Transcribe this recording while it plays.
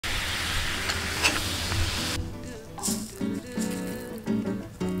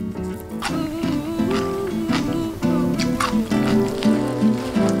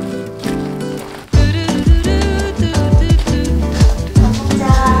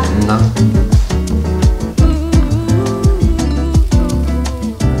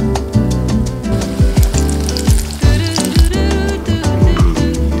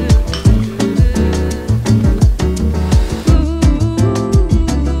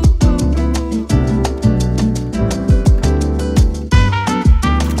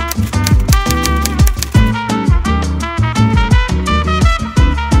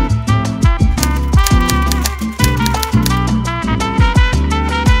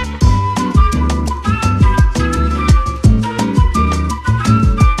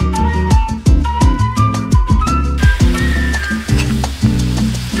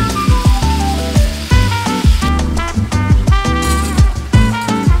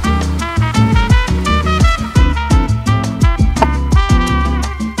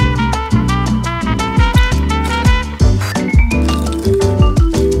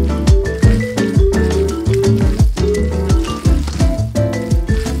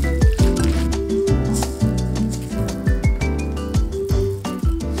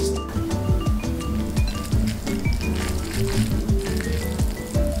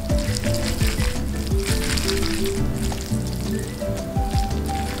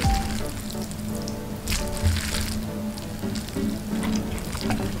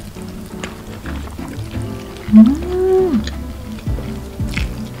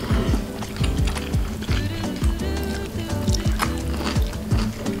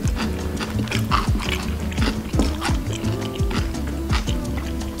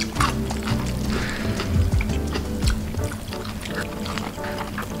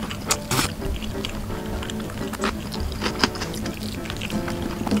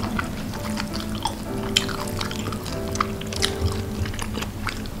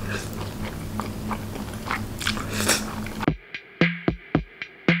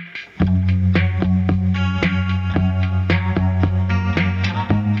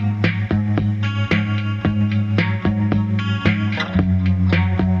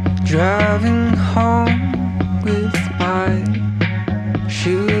Driving home with my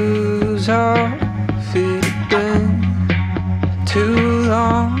shoes off. It had been too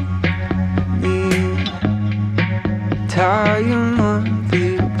long. The entire month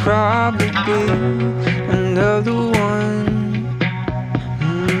it'll probably be another one.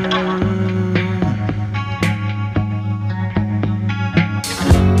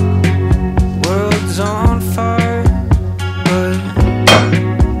 World's on fire, but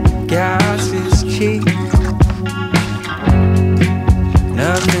gas is cheap.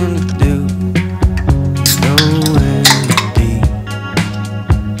 Nothing to do, nowhere to be.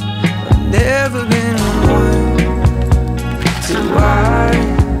 I've never been one to watch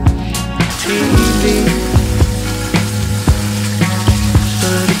TV,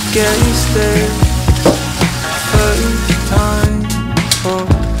 but I guess there's first time for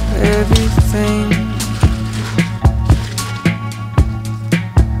everything.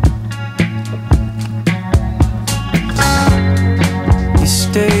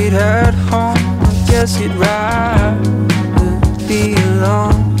 Stayed at home, I guess you'd rather be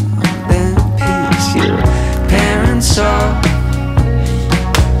alone than piss your parents off.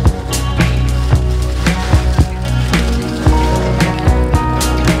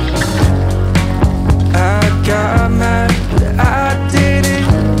 I got mad, but I didn't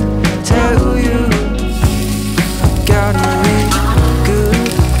tell you. Got me good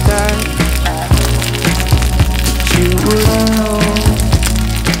at that, but you wouldn't know.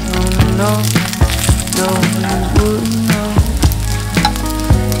 No, no, you wouldn't know.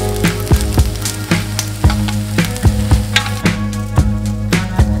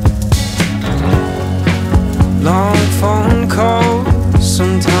 Long phone calls,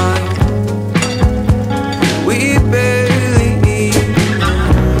 sometimes we barely even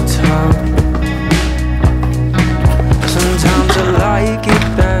talk. Sometimes I like it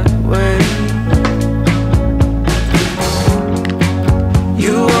that way.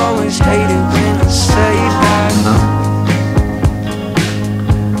 You always hate it when I say that.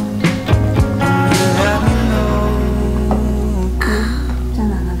 You let me know.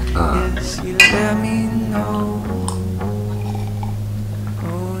 Yes, you let me know.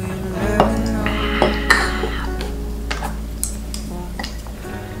 Oh, you let me know.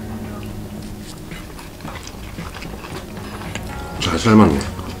 잘 삶았네.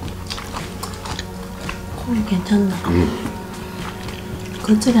 고기 괜찮나?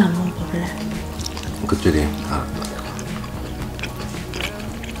 겉절이 안 먹어볼래? 겉절이 알았다.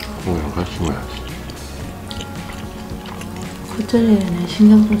 고기랑 같이 먹어야지. 겉절이에 내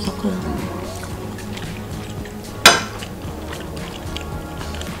신경 좀 썼거든.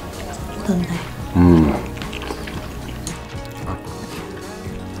 어떤데?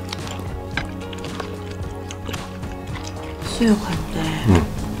 수육할 때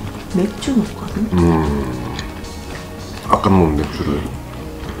맥주 먹거든? 아까 먹은 맥주를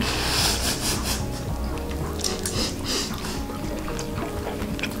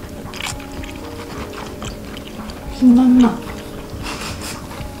신맛나.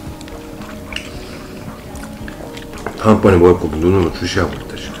 다음번에 먹을 거 눈으로 주시하고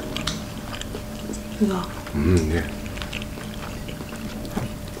있다 지금. 이거 네.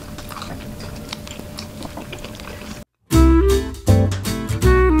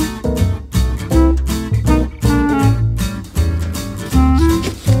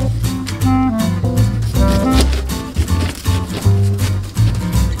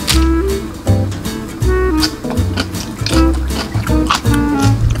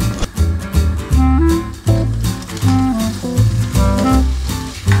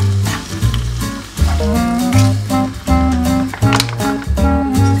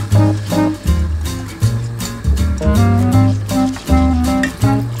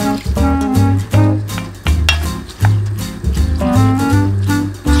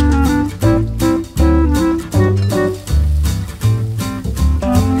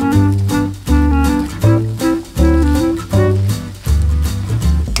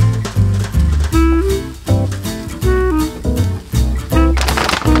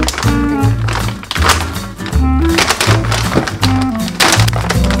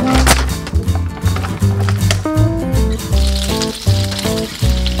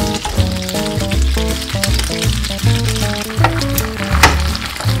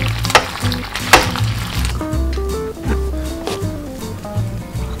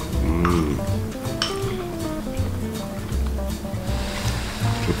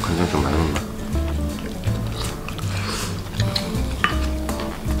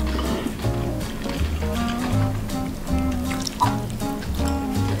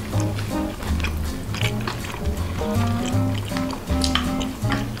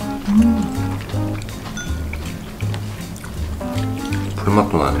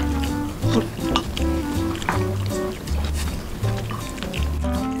 맛도 나네.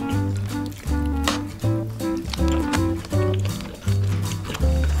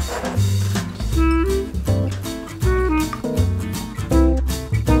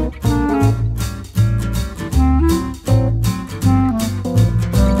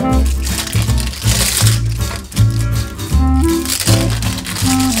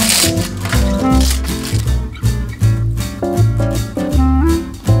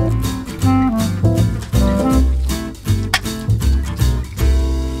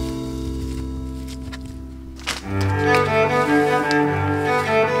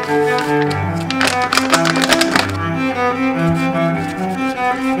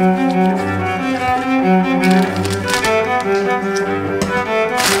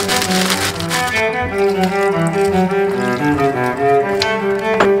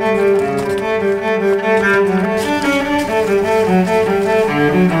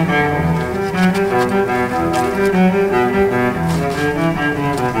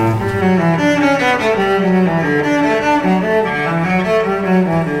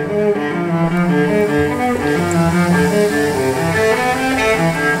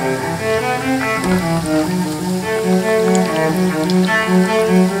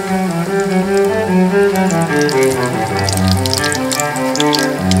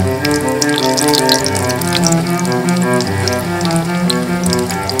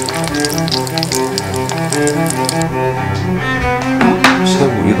 새우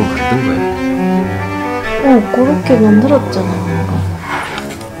이거 만든 거야? 그렇게 만들었잖아.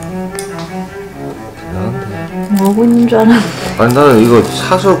 대단한데. 뭐 하고 있는 줄 알았는데. 아니 나는 이거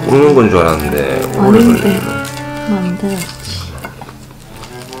사서 굽는 건 줄 알았는데 오래 아닌데. 걸리네. 만들었지.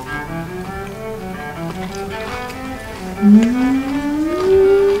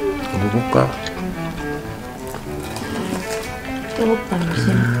 먹어볼까? 뜨겁다 조심.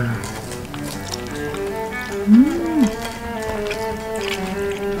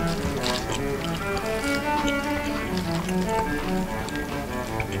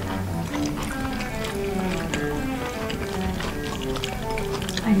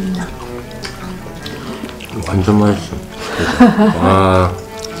 맛있나? 완전 맛있어. 와.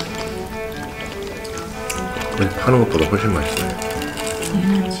 파는 것보다 훨씬 맛있어요.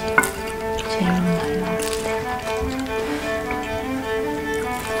 당연하지. 제일 말라.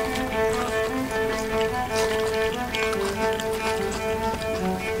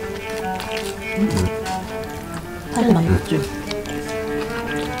 살도 많이 먹지?